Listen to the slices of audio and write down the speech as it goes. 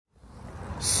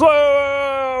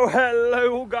So,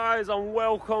 hello guys and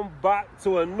welcome back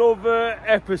to another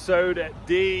episode at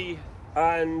D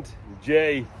and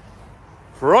J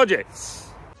Projects.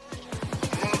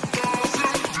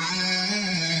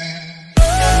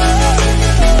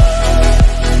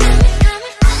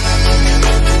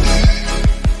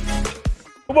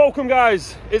 Welcome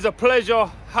guys, it's a pleasure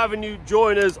having you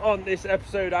join us on this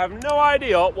episode. I have no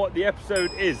idea what the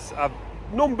episode is.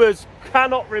 Numbers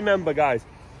cannot remember guys.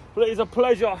 But it is a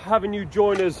pleasure having you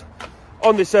join us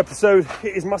on this episode.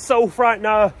 It is myself right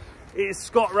now. It is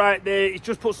Scott right there. He's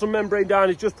just put some membrane down.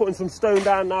 He's just putting some stone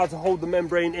down now to hold the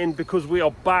membrane in because we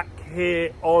are back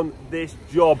here on this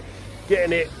job.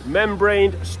 Getting it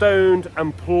membraned, stoned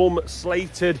and plumb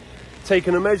slated.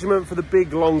 Taking a measurement for the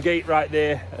big long gate right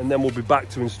there. And then we'll be back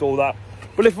to install that.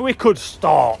 But if we could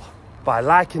start by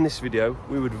liking this video,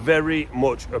 we would very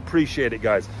much appreciate it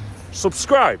guys.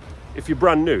 Subscribe if you're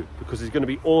brand new, because there's going to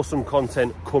be awesome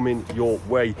content coming your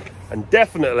way, and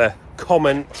definitely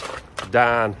comment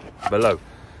down below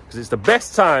because it's the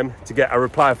best time to get a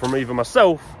reply from either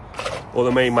myself or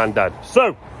the main man dad.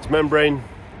 So it's membrane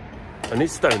and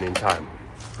it's stoning time.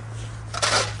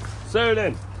 So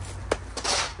then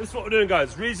this is what we're doing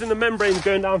guys. The reason the membrane's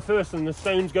going down first and the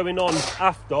stone's going on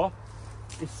after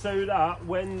is so that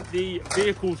when the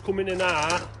vehicles come in and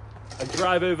out and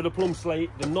drive over the plumb slate,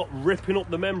 they're not ripping up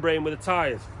the membrane with the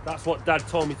tyres. That's what Dad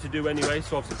told me to do anyway,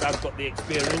 so obviously Dad's got the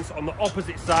experience. On the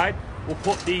opposite side, we'll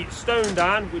put the stone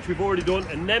down, which we've already done,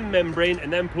 and then membrane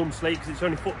and then plumb slate, because it's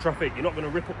only foot traffic. You're not going to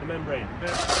rip up the membrane.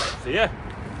 So yeah.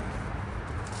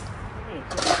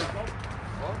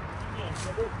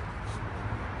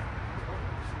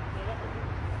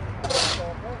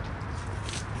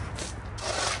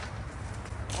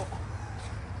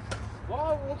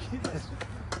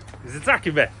 He's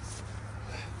attacking me.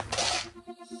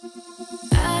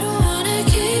 I don't wanna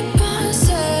keep on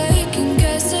second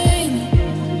guessing,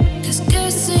 'cause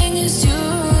guessing is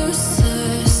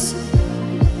useless.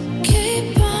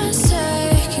 Keep on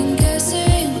second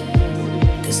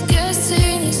guessing, 'cause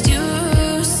guessing is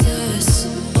useless.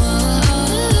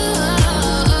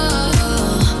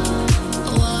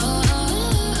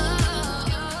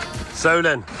 So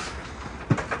then,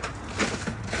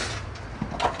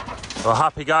 we're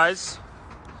happy guys.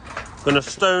 Gonna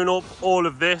stone up all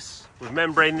of this. We've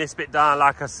membrane this bit down,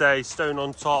 like I say, stone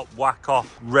on top, whack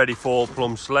off, ready for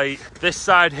plumb slate. This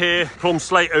side here, plumb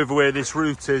slate over where this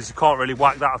root is. You can't really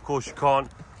whack that, of course you can't.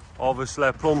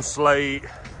 Obviously, plumb slate,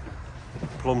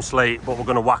 but we're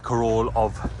gonna whacker all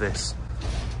of this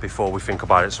before we think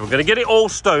about it. So we're gonna get it all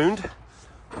stoned,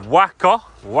 whacker,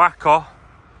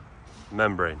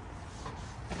 membrane.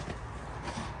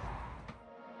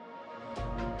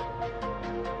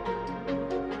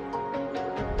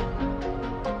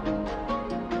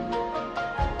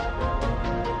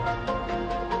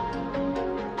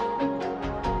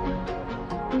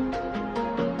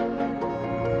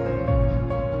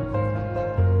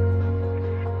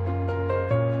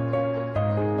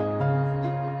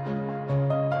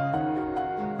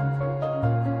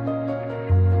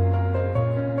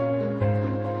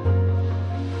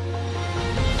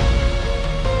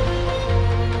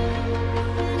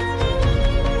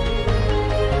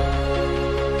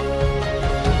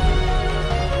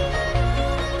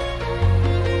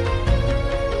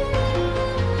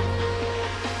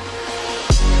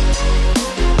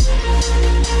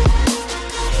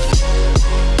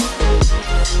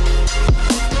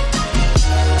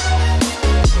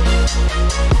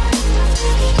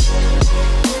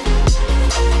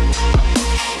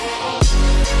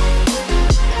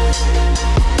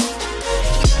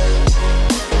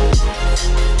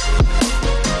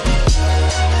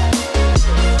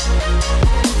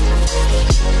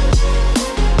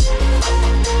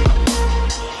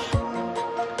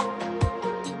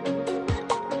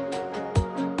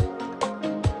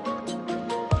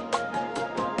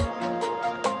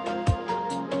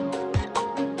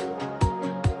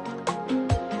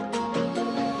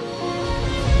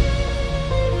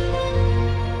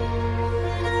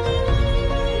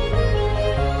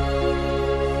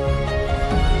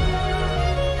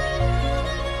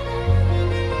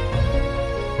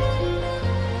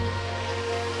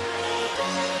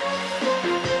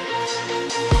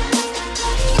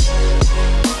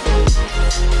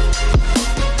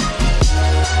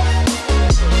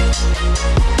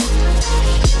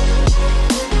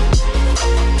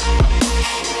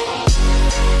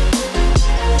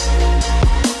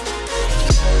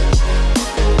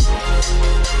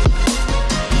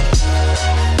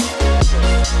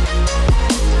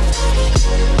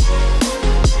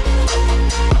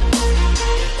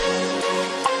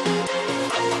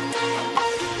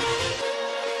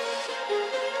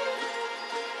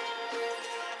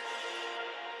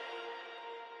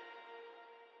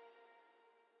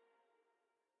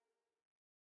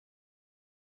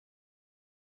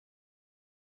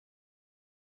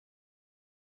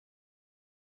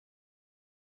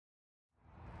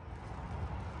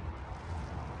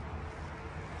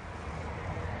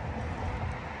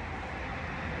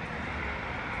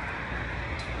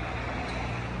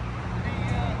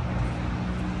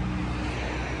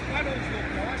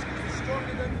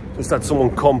 Just had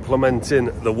someone complimenting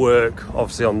the work,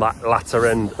 obviously on that latter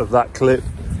end of that clip.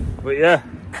 But yeah,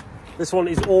 this one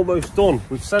is almost done.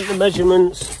 We've sent the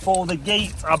measurements for the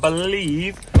gate, I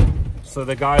believe. So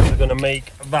the guys are going to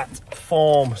make that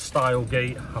farm style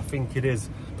gate, I think it is.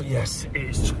 But yes,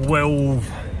 it's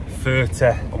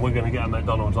 12:30 and we're going to get a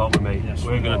McDonald's, aren't we, mate? Yes,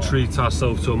 we're going to treat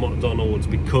ourselves to a McDonald's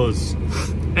because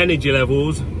energy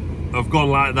levels have gone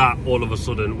like that all of a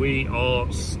sudden. We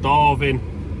are starving.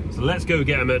 So let's go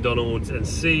get a McDonald's and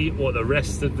see what the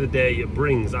rest of the day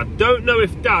brings. I don't know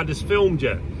if Dad has filmed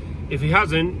yet. If he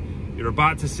hasn't, you're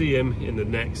about to see him in the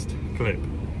next clip.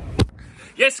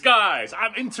 Yes, guys,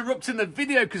 I'm interrupting the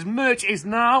video because merch is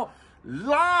now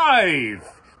live.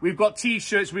 We've got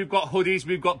t-shirts, we've got hoodies,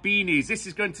 we've got beanies. This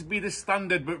is going to be the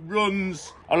standard, but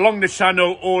runs along the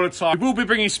channel all the time. We will be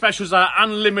bringing specials out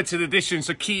and limited editions,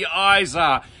 so keep your eyes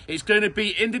out. It's going to be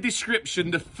in the description,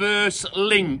 the first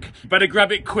link. Better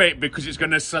grab it quick because it's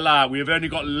going to sell out. We've only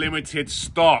got limited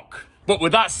stock. But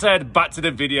with that said, back to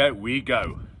the video we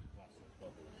go.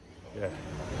 Yeah.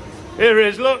 Here he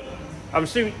is, look. I'm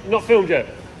assuming not filmed yet.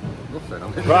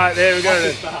 Right, there we go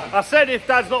then. I said if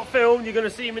Dad's not filmed, you're going to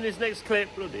see him in his next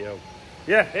clip. Bloody hell.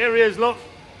 Yeah, here he is, look.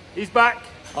 He's back.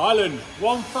 Ireland,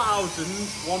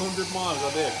 1,100 miles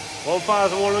I did.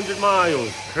 1,100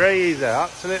 miles. Crazy,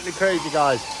 absolutely crazy,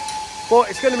 guys. But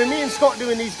it's going to be me and Scott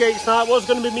doing these gates now. It was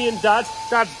going to be me and Dad.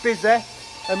 Dad's busy.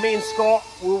 And me and Scott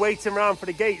were waiting around for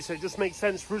the gates. So it just makes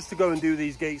sense for us to go and do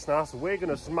these gates now. So we're going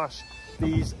to smash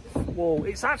these. Well,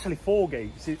 it's actually 4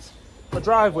 gates. It's a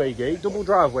driveway gate, double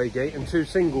driveway gate, and 2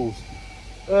 singles.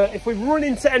 If we run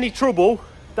into any trouble,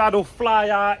 Dad will fly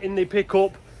out in the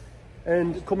pickup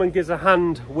and come and give us a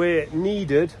hand where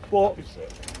needed. But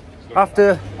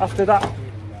after that,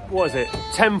 what is it,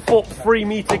 10-foot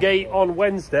 3-meter gate on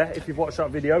Wednesday, if you've watched that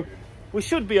video, we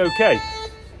should be okay.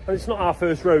 And it's not our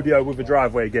first rodeo with a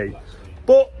driveway gate.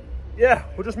 But yeah,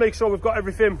 we'll just make sure we've got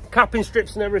everything. Capping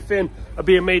strips and everything are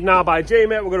being made now by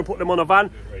J-Mate. We're going to put them on a van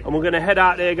and we're going to head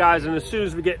out there, guys. And as soon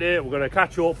as we get there, we're going to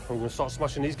catch up and we're going to start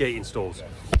smashing these gate installs.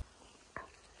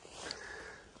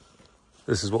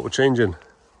 This is what we're changing.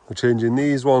 We're changing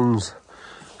these ones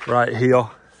right here.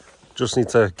 Just need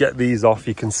to get these off.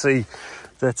 You can see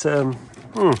that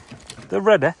they're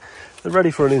ready. They're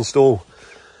ready for an install.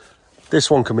 This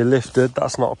one can be lifted.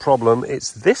 That's not a problem.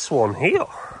 It's this one here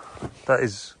that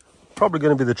is probably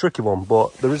going to be the tricky one,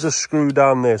 but there is a screw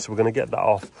down there, so we're going to get that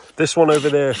off. This one over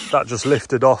there, that just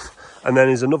lifted off, and then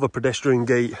there's another pedestrian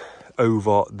gate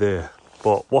over there.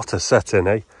 But what a setting,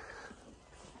 eh?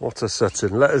 What a setting.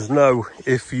 Let us know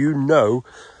if you know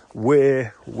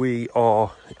where we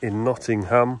are in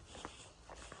Nottingham.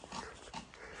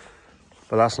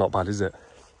 But that's not bad, is it?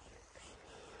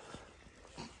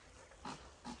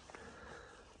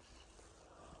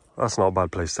 That's not a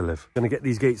bad place to live. Gonna get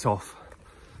these gates off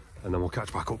and then we'll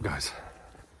catch back up, guys.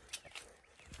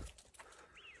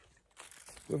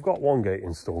 We've got 1 gate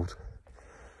installed.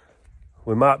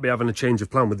 We might be having a change of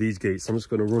plan with these gates. I'm just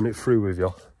going to run it through with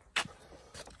you.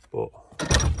 But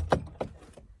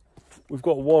we've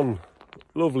got 1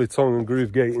 lovely tongue and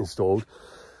groove gate installed.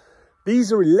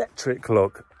 These are electric,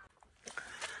 look.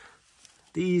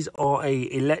 These are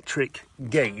a electric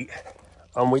gate.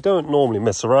 And we don't normally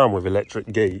mess around with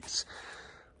electric gates.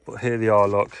 But here they are,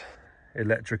 look.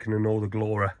 Electric and in all the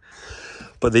glory.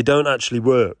 But they don't actually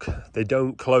work. They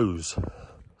don't close.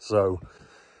 So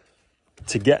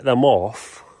to get them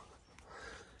off,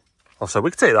 so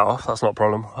we can take that off, that's not a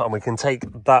problem. And we can take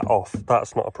that off,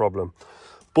 that's not a problem.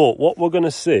 But what we're going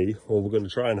to see, or we're going to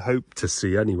try and hope to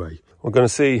see anyway, we're going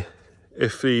to see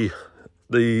if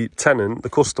the tenant, the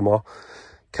customer,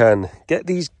 can get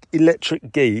these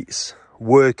electric gates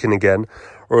working again,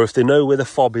 or if they know where the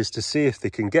fob is, to see if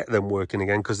they can get them working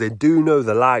again, because they do know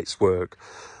the lights work.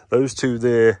 Those 2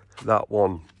 there, that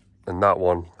one and that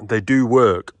one, they do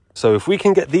work. So if we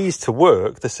can get these to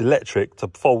work, this electric to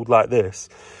fold like this,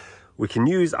 we can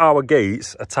use our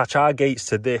gates, attach our gates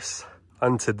to this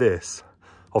and to this,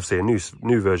 obviously a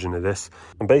new version of this,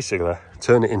 and basically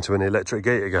turn it into an electric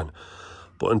gate again.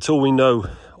 But until we know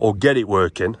or get it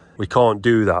working, we can't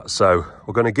do that. So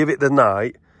we're going to give it the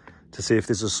night to see if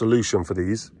there's a solution for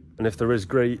these. And if there is,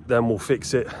 great, then we'll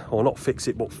fix it, or not fix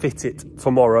it, but fit it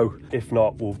tomorrow. If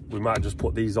not, we might just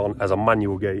put these on as a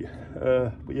manual gate.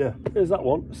 But yeah, there's that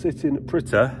one, sitting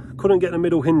pretty. Couldn't get the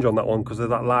middle hinge on that one because of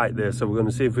that light there, so we're going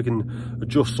to see if we can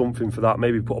adjust something for that,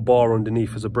 maybe put a bar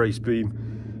underneath as a brace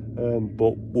beam.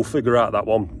 But we'll figure out that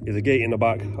one. There's a gate in the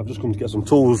back. I've just come to get some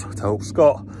tools to help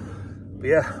Scott. But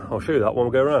yeah, I'll show you that when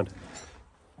we go around.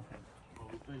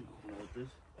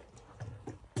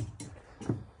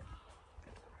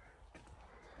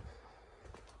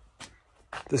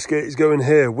 The skate is going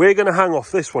here. We're going to hang off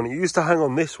this one. It used to hang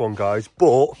on this one, guys,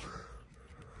 but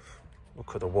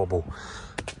look at the wobble.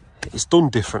 It's done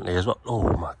differently as well. Oh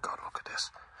my God, look at this.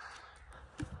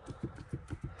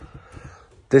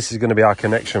 This is going to be our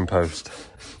connection post.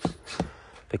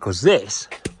 Because this,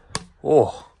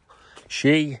 oh,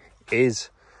 she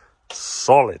is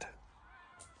solid.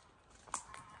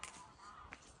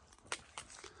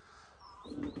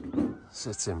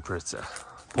 Sits in pretty.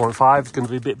 0.5 is going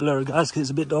to be a bit blurry, guys, because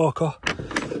it's a bit darker.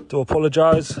 Do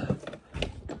apologise.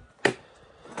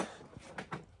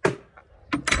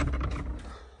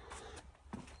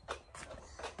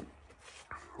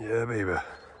 Yeah, baby.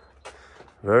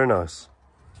 Very nice.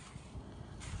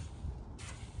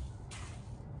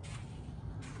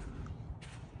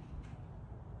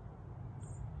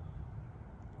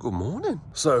 Good morning.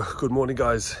 So, good morning,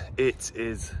 guys. It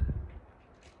is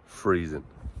freezing.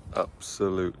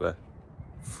 Absolutely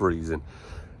freezing.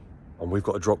 And we've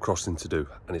got a drop crossing to do.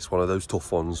 And it's one of those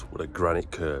tough ones with the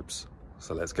granite curbs.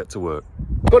 So let's get to work.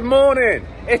 Good morning.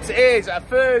 It is a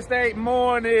Thursday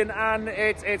morning and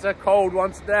it's a cold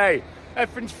one today.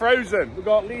 Everything's frozen. We've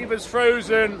got levers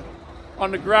frozen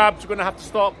on the grabs. We're going to have to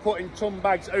start putting ton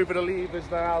bags over the levers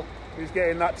now. It's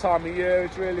getting that time of year.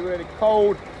 It's really, really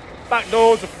cold. Back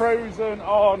doors are frozen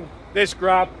on this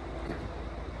grab.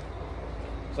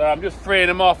 So I'm just freeing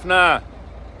them off now.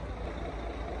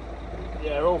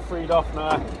 Yeah, they're all freed off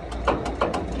now.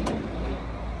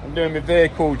 I'm doing my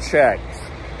vehicle checks.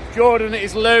 Jordan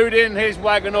is loading his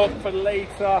wagon up for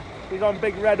later. He's on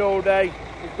Big Red all day.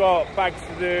 He's got bags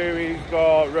to do, he's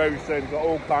got roasting, he's got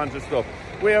all kinds of stuff.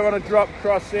 We are on a drop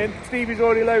crossing. Stevie's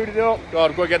already loaded up.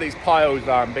 God, I've got to get these piles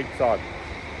down big time.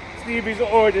 Stevie's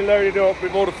already loaded up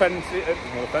with all the fencing,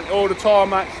 all the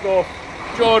tarmac stuff.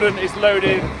 Jordan is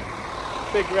loading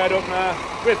Big Red up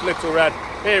now with Little Red.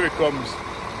 Here he comes.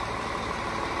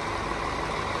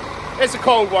 It's a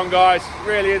cold one, guys. It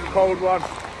really is a cold one.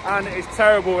 And it's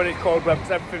terrible when it's cold weather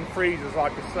because everything freezes,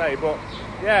 like I say. But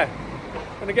yeah,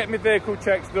 gonna get my vehicle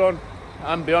checks done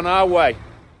and be on our way.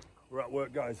 We're at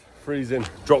work, guys. Freezing.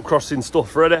 Drop crossing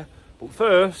stuff ready. But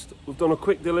first, we've done a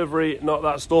quick delivery. Not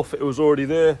that stuff, it was already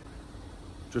there.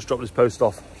 Just dropped this post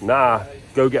off. Nah,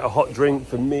 go get a hot drink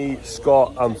for me,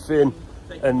 Scott and Finn.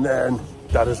 And then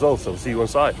Dad as well, so we'll see you on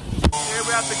site. Here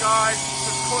we have the guys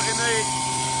just cutting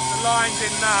the lines in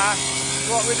now.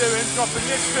 What we're doing, dropping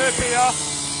this curb here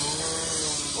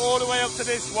all the way up to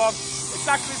this one.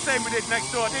 Exactly the same we did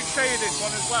next door. I did show you this one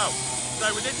as well. So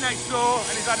we did next door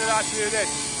and he's added out to do this.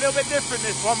 A little bit different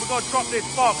this one. We've got to drop this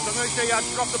box. I'm going to show you how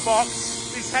to drop the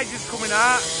box. This hedge is coming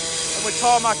out and we're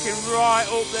tarmacking right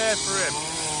up there for him.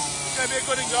 It's going to be a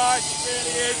good one, guys. It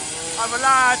really is. I've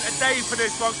allowed a day for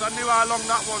this one because I knew how long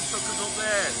that one took us up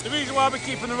there. The reason why we're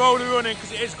keeping the roller running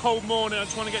because it is cold morning. I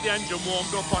just want to get the engine warmed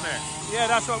up on it. Yeah,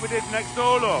 that's what we did next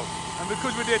door, look. And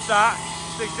because we did that,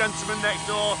 this gentleman next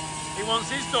door, he wants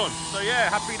his done. So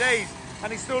yeah, happy days. And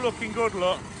he's still looking good,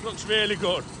 look. Looks really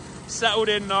good. Settled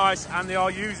in nice and they are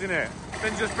using it.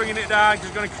 Then just bringing it down,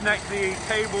 just going to connect the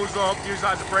cables up, use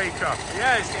that as a breaker.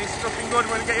 Yeah, it's looking good.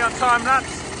 We're going to get you on time,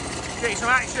 lads. Get you some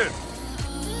action.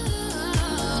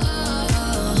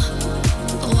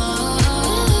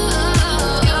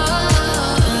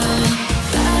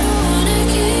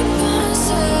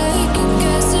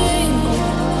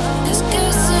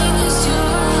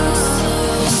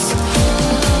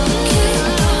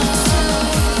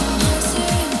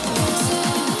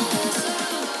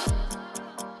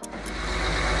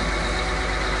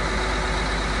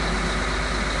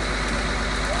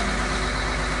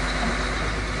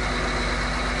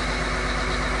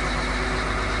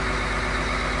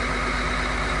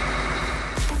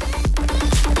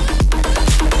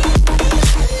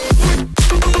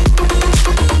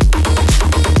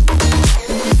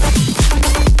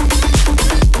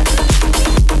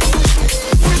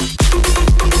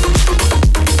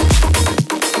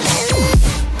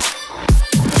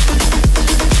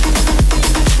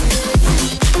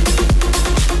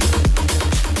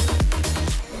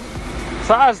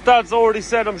 So as Dad's already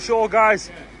said, I'm sure,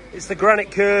 guys, it's the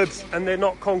granite curbs and they're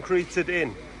not concreted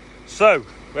in. So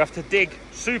we have to dig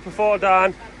super far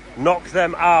down, knock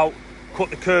them out, cut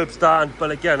the curbs down.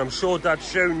 But again, I'm sure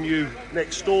Dad's shown you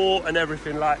next door and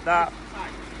everything like that.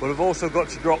 But we've also got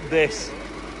to drop this.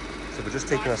 So we're just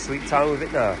taking our sweet time with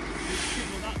it now.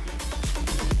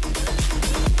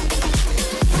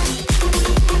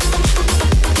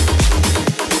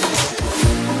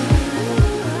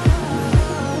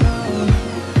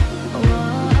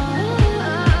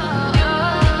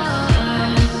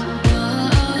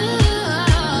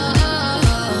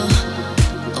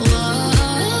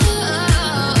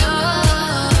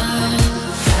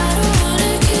 I don't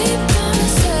wanna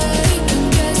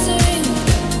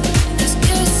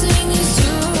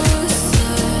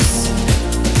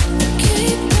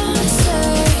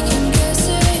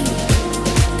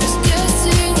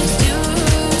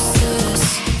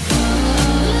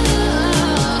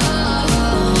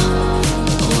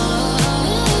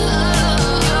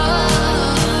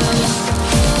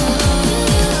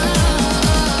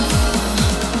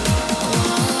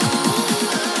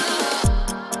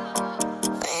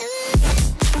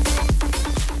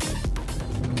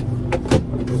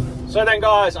So then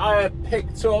guys, I have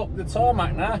picked up the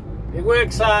tarmac now. It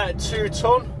works out at 2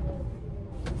 ton.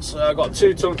 So I've got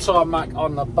 2 ton tarmac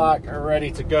on the back,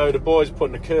 ready to go. The boys are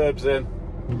putting the curbs in.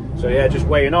 So yeah, just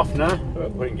weighing off now.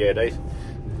 Putting gear days.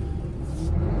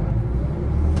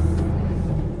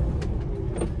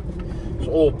 It's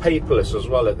all paperless as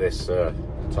well at this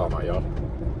tarmac yard.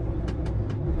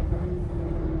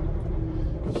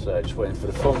 So just waiting for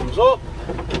the thumbs up.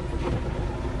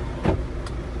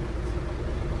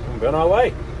 And we're on our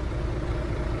way.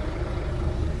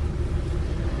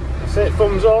 That's it,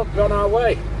 thumbs up, we're on our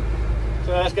way.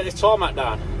 So let's get this tarmac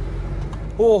down.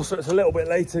 Oh, so it's a little bit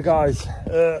later, guys.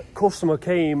 Customer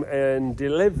came and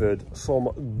delivered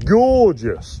some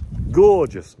gorgeous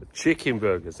chicken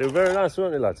burgers. They were very nice,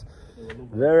 weren't they, lads?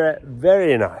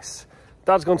 Very nice.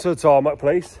 Dad's gone to the tarmac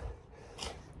place.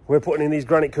 We're putting in these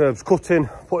granite curbs, cutting,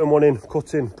 putting one in,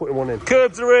 cutting, putting one in.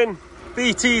 Curbs are in,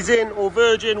 BT's in, or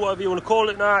virgin, whatever you want to call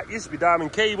it now. It used to be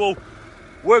diamond cable.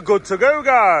 We're good to go,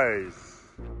 guys.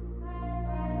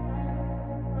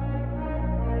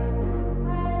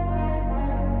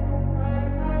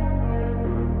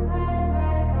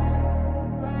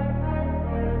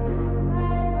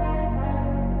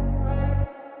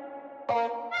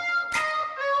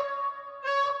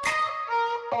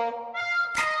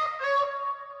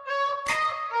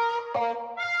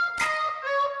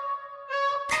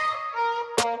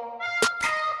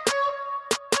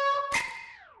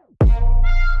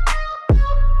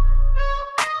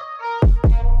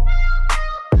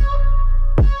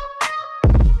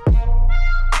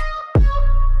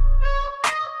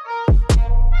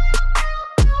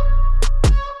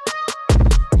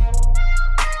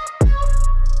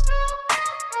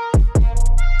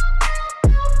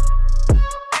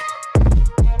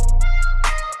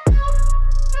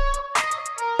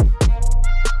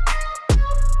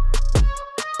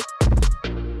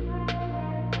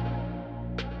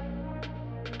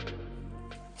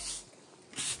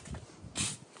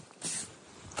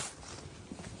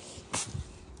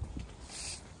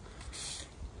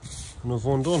 Another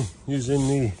one done using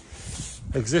the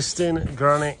existing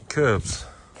granite curbs,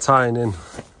 tying in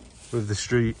with the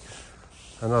street.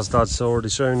 And as Dad's already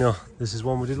shown you, this is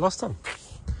one we did last time.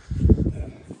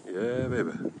 Yeah,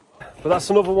 baby. But that's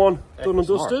another one done and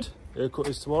dusted. Haircut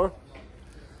is tomorrow.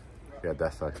 Yeah,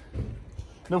 definitely.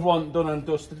 Another one done and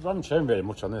dusted. I haven't shown very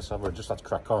much on this, have we? Just had to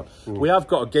crack on. We have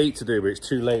got a gate to do, but it's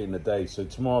too late in the day. So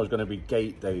tomorrow's going to be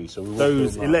gate day. So we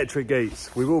those electric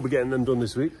gates, we will be getting them done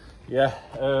this week. Yeah.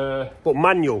 But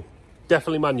manual,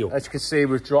 definitely manual. As you can see,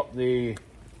 we've dropped the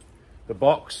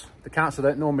box. The council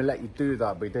don't normally let you do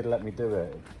that, but he did let me do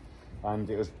it. And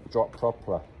it was dropped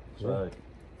properly. So,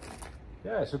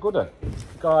 yeah, it's a good one.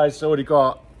 Guys already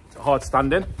got hard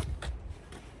standing.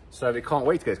 So he can't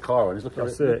wait to get his car on. He's looking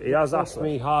That's it. He has asked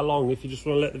me how long, if you just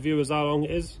want to let the viewers how long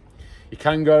it is. You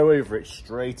can go over it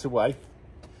straight away,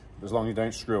 as long as you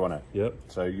don't screw on it. Yep.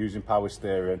 So using power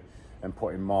steering and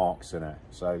putting marks in it.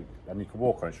 So, and you can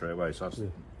walk on it straight away. So that's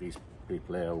these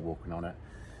people here are walking on it.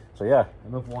 So yeah,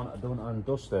 another one done and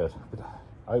dusted.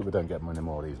 I hope we don't get many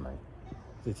more of these, mate.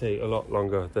 They take a lot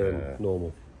longer than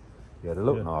normal. Yeah, they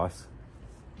look nice.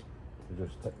 They're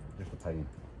just a pain.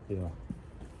 Yeah.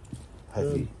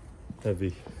 Heavy.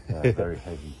 Heavy. Yeah, very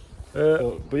heavy.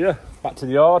 But yeah, back to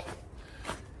the yard.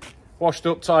 Washed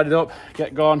up, tidied up,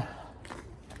 get gone.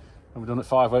 And we're done at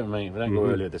 5, won't we, mate? We don't go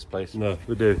early at this place. No,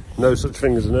 we do. No such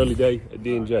thing as an early day at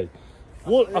D&J.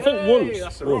 I think once.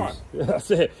 That's once. Yeah, that's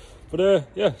it. But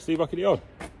yeah, see you back at the yard.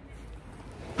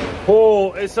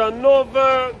 Oh, it's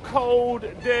another cold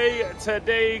day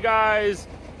today, guys.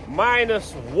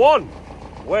 -1.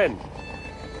 When?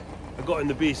 I got in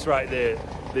the beast right there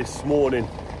this morning.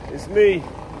 It's me,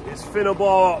 it's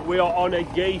Finnabar. We are on a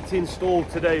gate install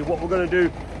today. What we're going to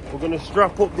do, we're going to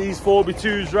strap up these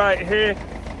 4x2s right here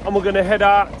and we're going to head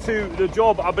out to the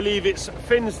job. I believe it's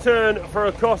Finn's turn for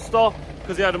a Costa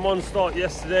because he had a monster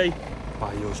yesterday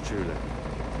by yours truly.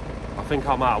 I think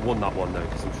I might have won that one though,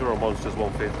 because I'm sure a Monster's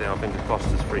 150. I think a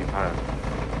Costa's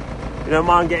 £3. You don't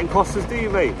mind getting Costas, do you,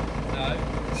 mate? No.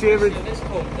 Shearing. This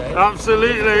cold day.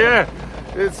 Absolutely, yeah.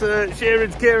 It's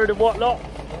shearing, caring and whatnot.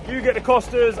 You get the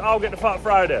Costas, I'll get the Fat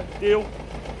Friday. Deal?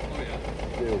 Oh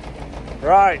yeah. Deal.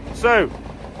 Right, so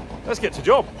let's get to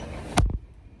job.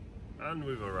 And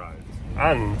we've arrived.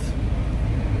 And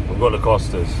we've got the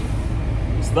Costas.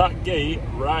 It's that gate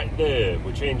right there.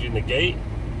 We're changing the gate.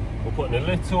 We're putting a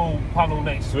little panel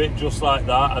next to it, just like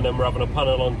that, and then we're having a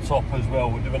panel on top as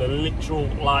well. We're doing a literal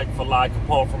like for like,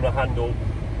 apart from the handle.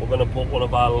 We're going to put one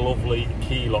of our lovely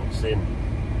key locks in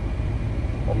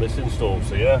on this install.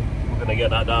 So yeah, we're going to get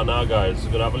that down now, guys.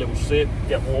 We're going to have a little sit,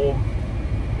 get warm,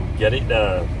 and get it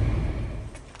down.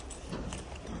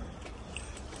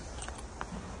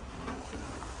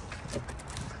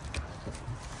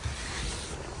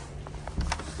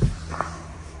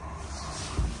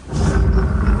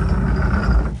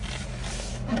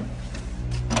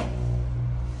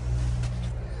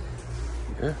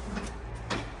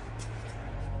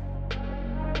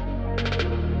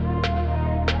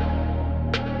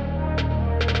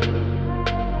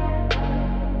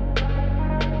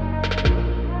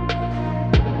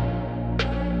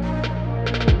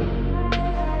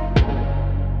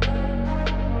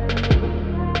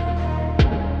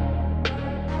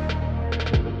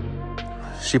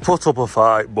 She put up a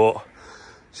fight, but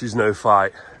she's no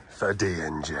fight for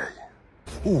DNJ.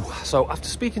 Ooh, so after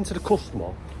speaking to the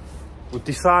customer, we've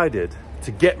decided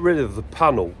to get rid of the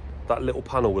panel, that little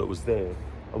panel that was there,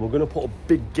 and we're going to put a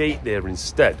big gate there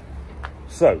instead.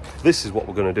 So this is what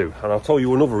we're going to do, and I'll tell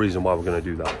you another reason why we're going to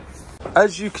do that.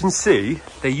 As you can see,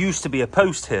 there used to be a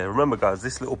post here. Remember guys,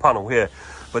 this little panel here,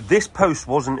 but this post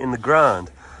wasn't in the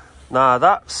ground. Now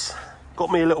that's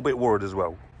got me a little bit worried as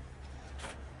well.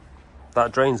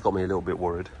 That drain's got me a little bit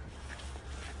worried.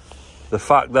 The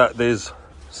fact that there's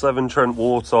Severn Trent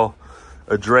water,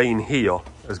 a drain here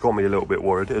has got me a little bit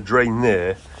worried. A drain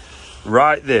there,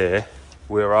 right there,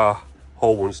 where our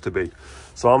hole wants to be.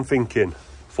 So I'm thinking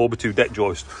 4x2 deck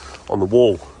joist on the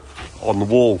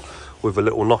wall with a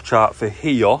little notch out for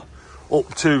here,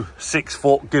 up to 6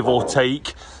 foot, give or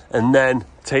take, and then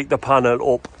take the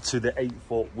panel up to the 8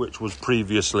 foot, which was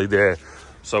previously there.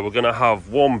 So we're gonna have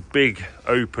one big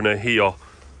opener here.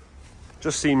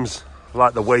 Just seems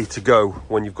like the way to go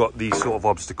when you've got these sort of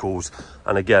obstacles.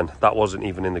 And again, that wasn't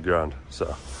even in the ground.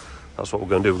 So that's what we're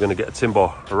gonna do. We're gonna get a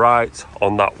timber right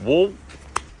on that wall.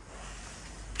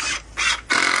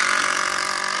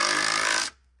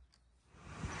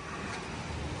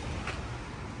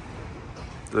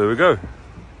 There we go.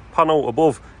 Panel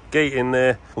above, gate in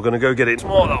there. We're gonna go get it. It's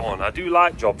more that one. I do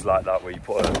like jobs like that where you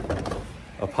put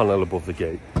a panel above the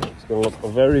gate. It's gonna look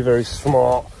very, very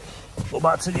smart. But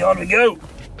back to the yard we go.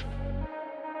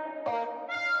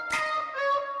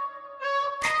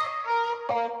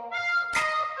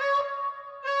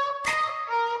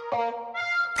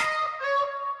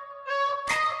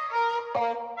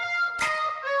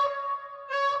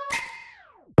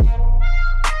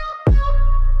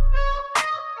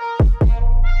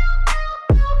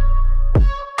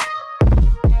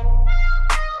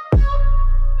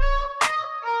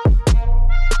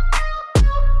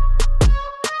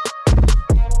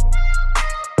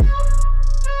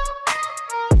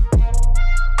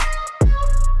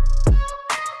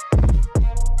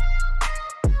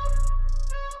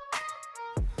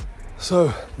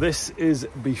 So this is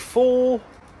before,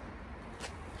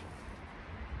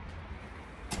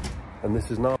 and this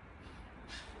is now.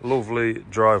 Lovely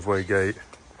driveway gate,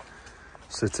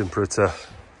 sitting pretty,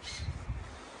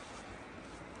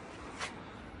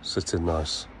 sitting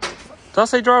nice. Did I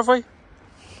say driveway?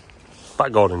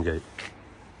 Back garden gate.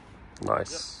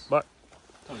 Nice.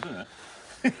 Yep.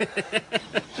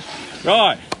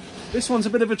 Right, this one's a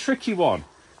bit of a tricky one.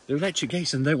 The electric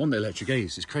gates, and they don't want the electric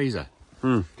gates. It's crazy.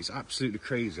 It's absolutely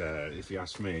crazy, if you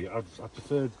ask me. I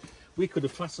preferred, we could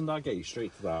have fastened our gate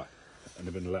straight to that and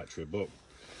have been electric, but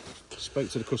spoke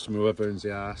to the customer, whoever owns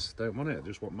the house, don't want it. They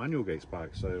just want manual gates back,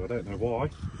 so I don't know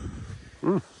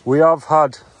why. We have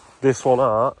had this one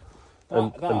out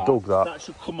and dug that. That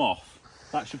should come off.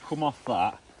 That should come off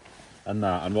that and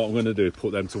that. And what I'm going to do is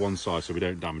put them to one side so we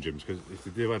don't damage them, because if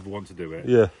they do ever want to do it,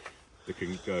 yeah, they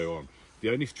can go on. The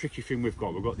only tricky thing we've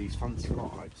got these fancy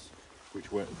lights,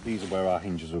 these are where our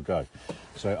hinges will go.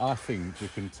 So I think we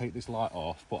can take this light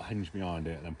off, put a hinge behind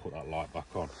it, and then put that light back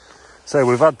on. So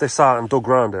we've had this out and dug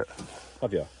round it.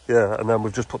 Have you? Yeah, and then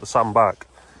we've just put the sand back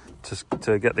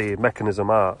to get the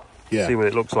mechanism out. Yeah. See what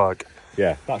it looks like.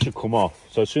 Yeah, that should come off.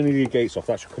 So as soon as the gate's off,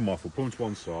 that should come off. We'll put them to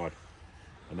one side,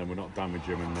 and then we're not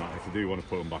damaging them. And if we do want to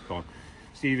put them back on,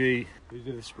 Stevie, who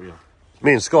did this for you?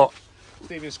 Me and Scott.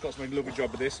 Stevie and Scott's made a lovely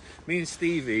job of this. Me and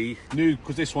Stevie knew,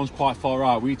 because this one's quite far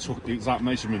out, we took the exact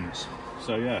measurements.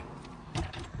 So yeah,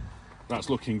 that's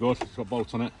looking good. It's got a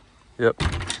bolt on it. Yep.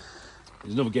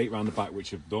 There's another gate round the back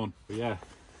which I've done. But yeah,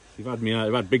 you've had me out.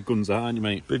 You've had big guns out, haven't you,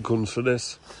 mate? Big guns for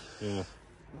this. Yeah.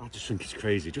 I just think it's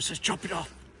crazy. It just says chop it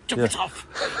off. Chop it off.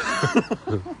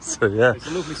 So yeah. It's a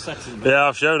lovely setting, mate. Yeah,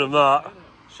 I've shown them that.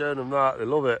 Shown them that. They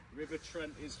love it. River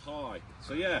Trent is high.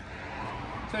 So yeah,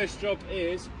 first job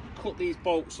is cut these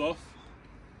bolts off,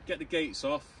 get the gates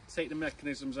off, take the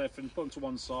mechanisms off and put them to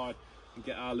one side and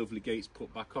get our lovely gates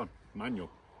put back on.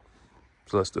 Manual.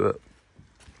 So let's do it.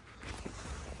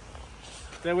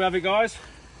 There we have it, guys.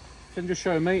 Can just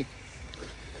show me.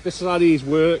 This is how these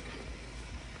work.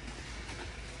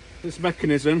 This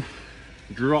mechanism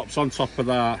drops on top of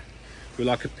that with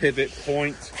like a pivot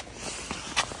point.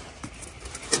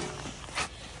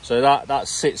 So that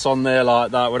sits on there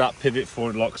like that, where that pivot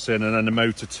point locks in, and then the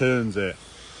motor turns it.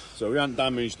 So we haven't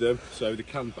damaged them, so they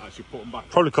can actually put them back.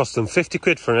 Probably cost them 50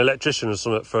 quid for an electrician or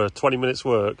something for 20 minutes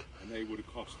work. And they would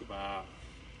have cost about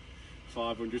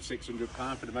 500, 600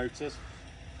 pounds for the motors.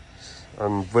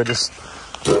 And we're just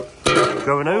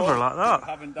going over like that. I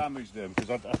haven't damaged them,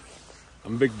 because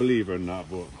I'm a big believer in that,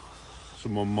 but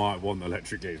someone might want the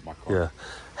electric gates back on. Yeah,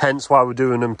 hence why we're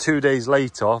doing them 2 days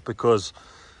later, because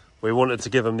we wanted to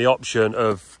give them the option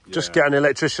of just get an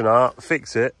electrician out,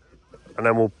 fix it, and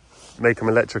then we'll make them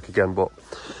electric again. But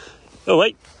oh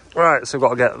wait, right, so we've got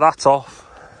to get that off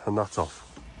and that off.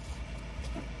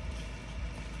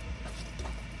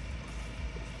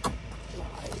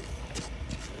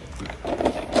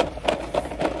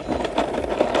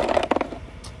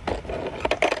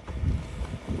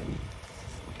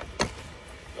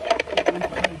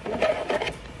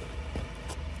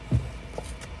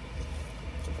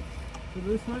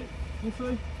 This way, this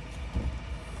way.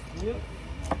 Yep.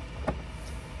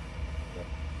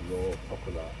 Your top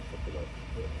of that, top of that.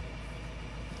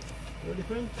 Ready,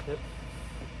 friend? Yep.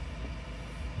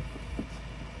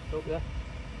 Up there.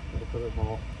 Look a bit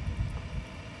more.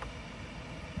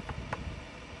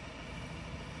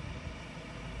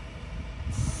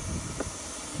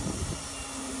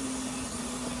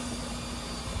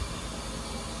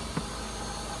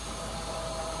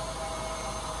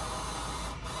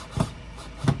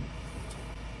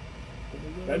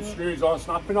 Them screws aren't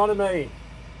snapping on me.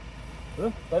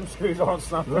 Huh? Them screws aren't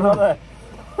snapping, are they?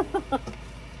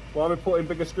 Why are we putting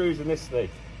bigger screws in this thing?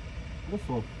 This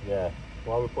one? Yeah.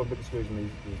 Why are we putting bigger screws in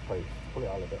these plates? Pull it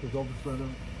out a bit. Because obviously the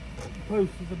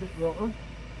post is a bit rotten.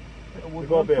 Bit of We've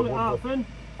got a bit of Pull it out, friend.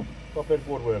 Got a bit of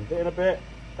woodworm. Bit in a bit.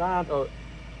 Down. Oh.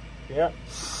 Yeah.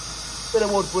 Bit of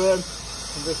woodworm.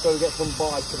 And just go get some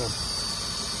bites in them.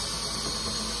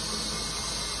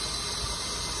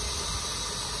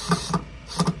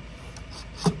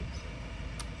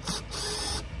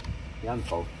 The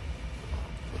handful.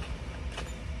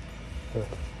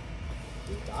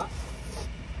 Keep that.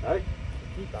 Hey?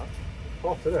 Keep that.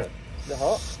 Hot, isn't it? Is it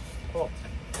hot? Hot.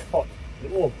 Hot. Is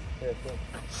it warm? Yeah, it's warm.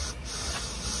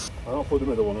 I'll put the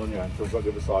middle one on you until we've got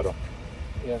the other side on.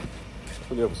 Yeah.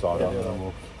 Put the other side on Yeah. and then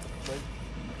we'll...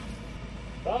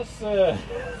 That's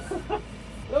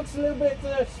looks a little bit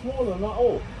smaller, not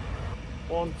all.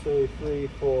 1, 2, 3,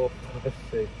 4, 5,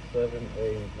 6, 7,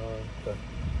 8, 9, 10,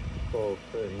 12,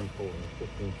 13, 14,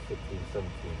 15, 16,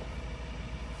 17.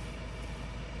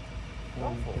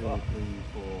 1, 2, 3, 4,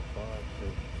 5,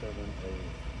 6, 7, 8,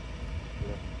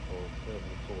 11, 12, 13,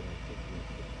 14, 15,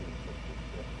 16,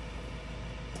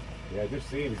 17. Yeah, just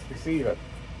see it, it's deceiving.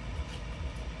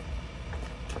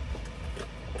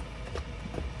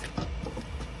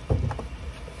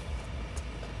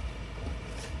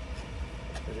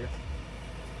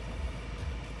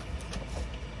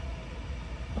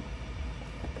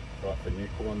 Right, then you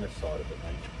come on this side of it,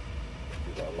 mate.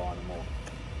 You've got to line them all.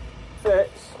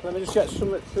 Fits. Let me just get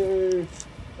something to...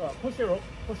 Right, push it up.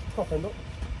 Push the top end up.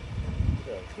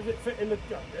 Does it fit in the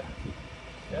gap? Yeah.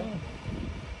 Yeah.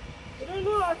 It don't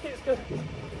look like it's good.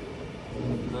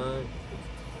 No.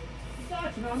 It's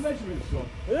actually our measurements, son.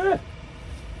 Yeah,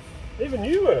 even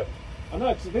you were. I know,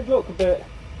 because it did look a bit...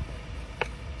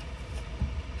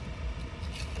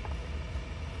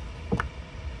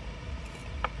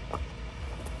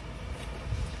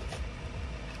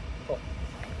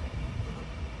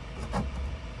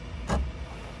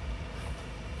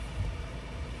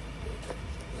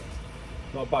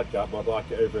 Not a bad gap, but I'd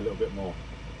like it over a little bit more.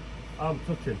 I'm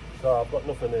touching, so I've got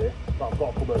nothing here, but I've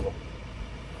got to come over.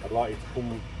 I'd like you to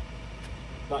come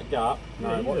that gap. Yeah,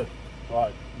 No, what? yeah.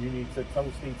 Right, you need to tell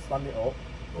Steve to stand it up.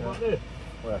 What like this?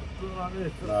 Where? What like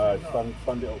this? No,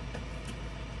 stand it up.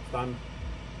 Stand.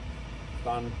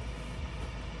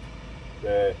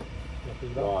 There.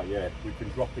 Right, yeah. We can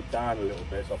drop it down a little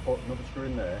bit. So I'll put another screw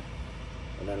in there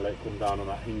and then let it come down on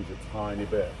that hinge a tiny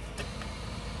bit.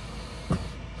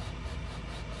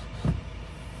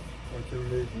 Want to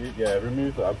remove? Yeah,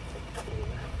 remove that.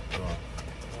 Right.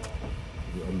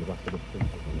 On the back of the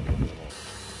printer.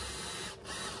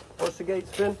 What's the gate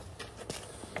spin?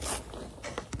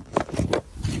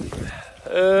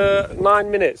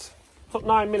 9 minutes. Took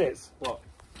 9 minutes. What?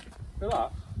 Look at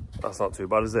that. That's not too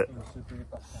bad, is it?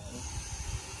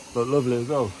 Look lovely as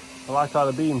well. I like how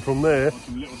the beam from there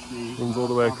Some little screws. runs all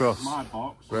the way across. My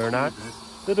box. Very nice.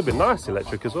 It'd have been nice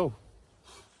electric as well.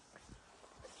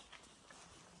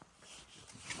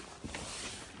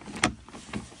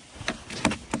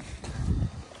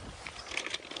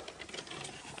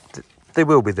 They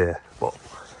will be there, but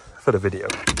for the video,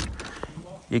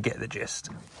 you get the gist.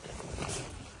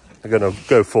 I'm going to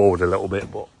go forward a little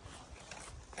bit, but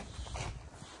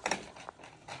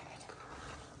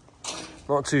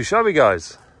not too shabby,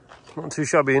 guys. Not too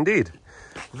shabby indeed.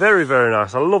 Very, very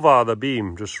nice. I love how the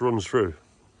beam just runs through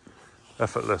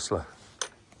effortlessly.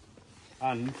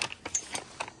 And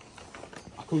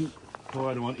I couldn't, oh,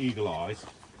 I don't want eagle eyes.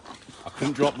 I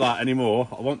couldn't drop that anymore.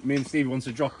 Me and Steve wants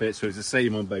to drop it, so it's the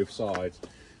same on both sides,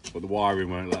 but the wiring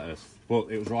won't let us.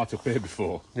 But it was right up here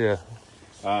before. Yeah.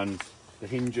 And the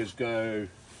hinges go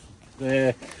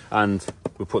there, and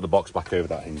we'll put the box back over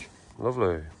that hinge.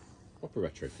 Lovely. Proper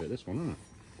retrofit, this one, isn't it?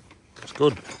 That's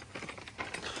good.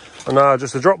 And now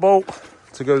just a drop bolt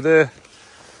to go there.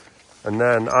 And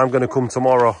then I'm going to come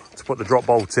tomorrow to put the drop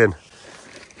bolt in.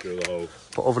 Drill the hole.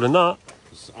 But other than that...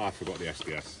 I forgot the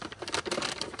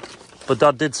SDS. But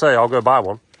Dad did say I'll go buy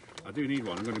one. I do need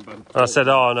one. I'm going to buy... I said,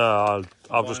 oh no,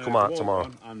 I'll just come out tomorrow.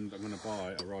 And I'm going to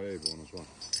buy a Ryobi one as well.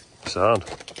 Sound.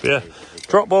 But yeah,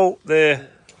 drop bolt there,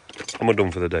 and we're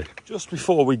done for the day. Just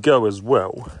before we go as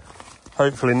well,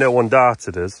 hopefully no one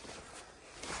darted us.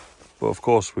 But of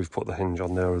course we've put the hinge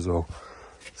on there as well.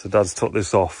 So Dad's took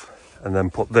this off and then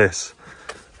put this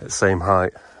at the same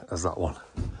height as that one.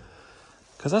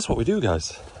 Because that's what we do,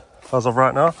 guys. As of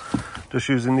right now, just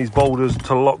using these boulders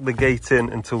to lock the gate in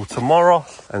until tomorrow.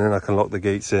 And then I can lock the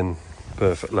gates in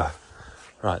perfectly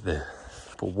right there.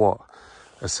 But what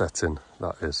a setting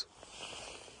that is.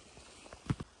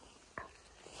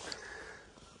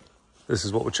 This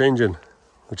is what we're changing.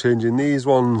 We're changing these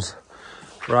ones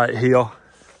right here.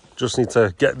 Just need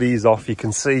to get these off. You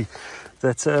can see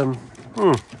that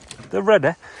they're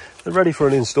ready. They're ready for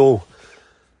an install.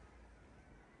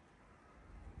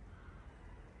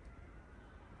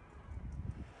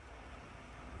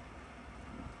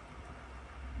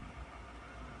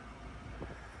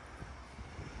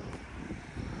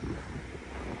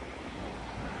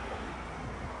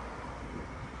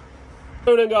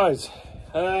 So then guys,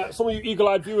 some of you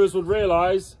eagle-eyed viewers would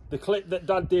realise the clip that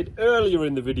Dad did earlier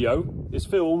in the video is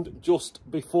filmed just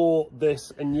before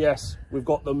this, and yes, we've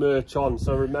got the merch on.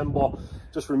 So remember,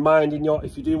 just reminding you,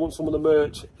 if you do want some of the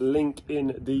merch, link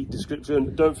in the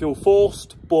description. Don't feel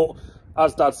forced, but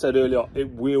as Dad said earlier, it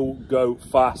will go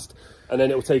fast, and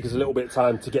then it will take us a little bit of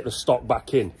time to get the stock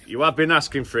back in. You have been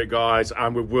asking for it, guys,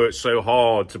 and we've worked so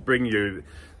hard to bring you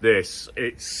this.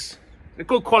 It's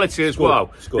good quality as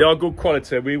well. They are good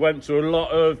quality. We went to a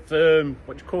lot of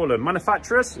what do you call them,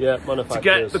 manufacturers? Yeah, manufacturers, to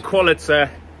get the quality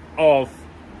of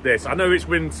this. I know it's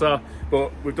winter,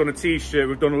 but we've done a t-shirt,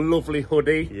 we've done a lovely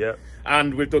hoodie, yeah,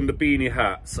 and we've done the beanie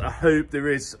hats. I hope there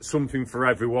is something for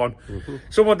everyone.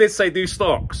 Someone did say do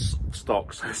socks.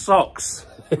 Socks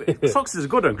is a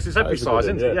good one because it's every size,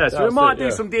 isn't it? Yeah, so we might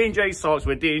do some D&J socks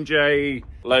with D&J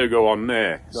logo on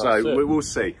there. So we'll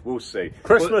see.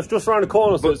 Christmas just around the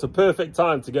corner, so it's a perfect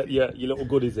time to get your little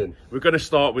goodies in. We're going to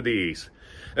start with these.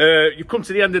 You've come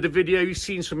to the end of the video. You've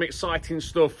seen some exciting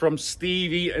stuff from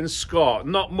Stevie and Scott.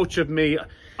 Not much of me.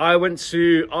 I went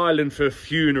to Ireland for a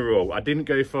funeral. I didn't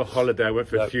go for a holiday. I went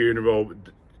for a funeral.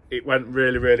 It went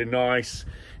really, really nice.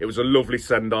 It was a lovely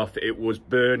send-off. It was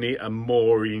Bernie and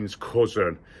Maureen's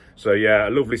cousin. So yeah,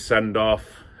 a lovely send-off.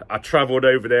 I travelled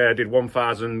over there, did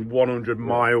 1,100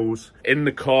 miles in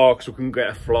the car because we couldn't get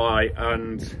a flight.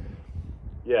 And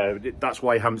yeah, that's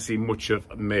why you haven't seen much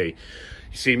of me.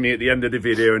 You see me at the end of the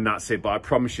video and that's it. But I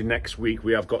promise you next week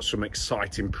we have got some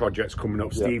exciting projects coming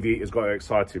up. Stevie has got an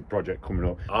exciting project coming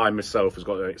up. I myself has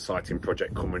got an exciting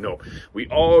project coming up. We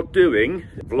are doing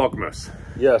Vlogmas.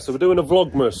 Yeah, so we're doing a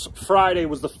Vlogmas. Friday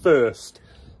was the 1st.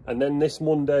 And then this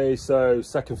Monday, so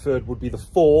 2nd, 3rd would be the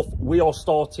 4th. We are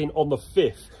starting on the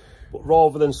 5th. But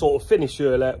rather than sort of finish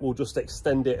early, we'll just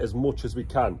extend it as much as we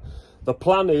can. The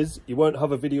plan is you won't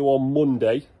have a video on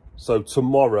Monday. So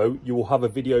tomorrow you will have a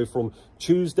video from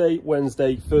Tuesday,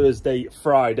 Wednesday, Thursday,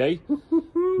 Friday.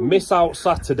 Miss out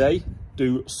Saturday.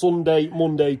 Do Sunday,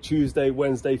 Monday, Tuesday,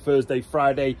 Wednesday, Thursday,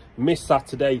 Friday. Miss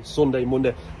Saturday, Sunday,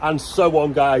 Monday, and so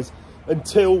on, guys,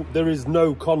 until there is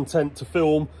no content to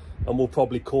film. And we'll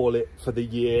probably call it for the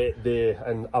year there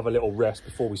and have a little rest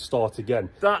before we start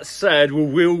again. That said,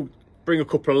 we'll bring a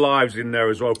couple of lives in there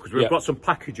as well because we've got some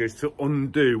packages to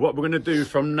undo. What we're going to do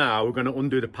from now, we're going to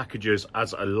undo the packages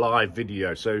as a live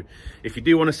video. So if you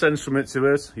do want to send something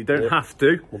to us, you don't have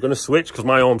to. We're going to switch because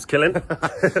my arm's killing.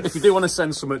 If you do want to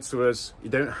send something to us, you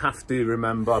don't have to,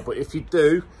 remember. But if you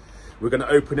do, we're going to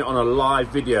open it on a live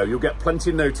video. You'll get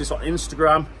plenty of notice on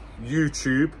Instagram,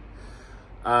 YouTube,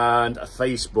 and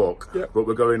Facebook. But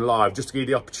we're going live just to give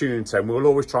you the opportunity, and we'll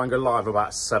always try and go live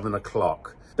about 7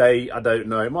 o'clock. Day, I don't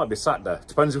know, it might be Saturday.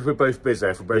 Depends if we're both busy,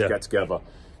 if we both get together.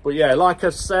 But yeah, like I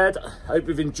said, I hope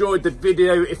you've enjoyed the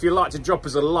video. If you'd like to drop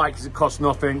us a like, because it costs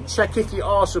nothing. Check if you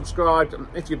are subscribed.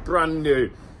 If you're brand new,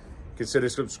 consider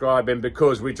subscribing,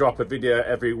 because we drop a video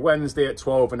every Wednesday at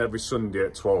 12 and every Sunday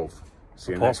at 12.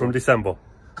 See you next one. Apart from December.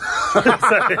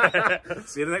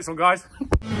 See you in the next one, guys.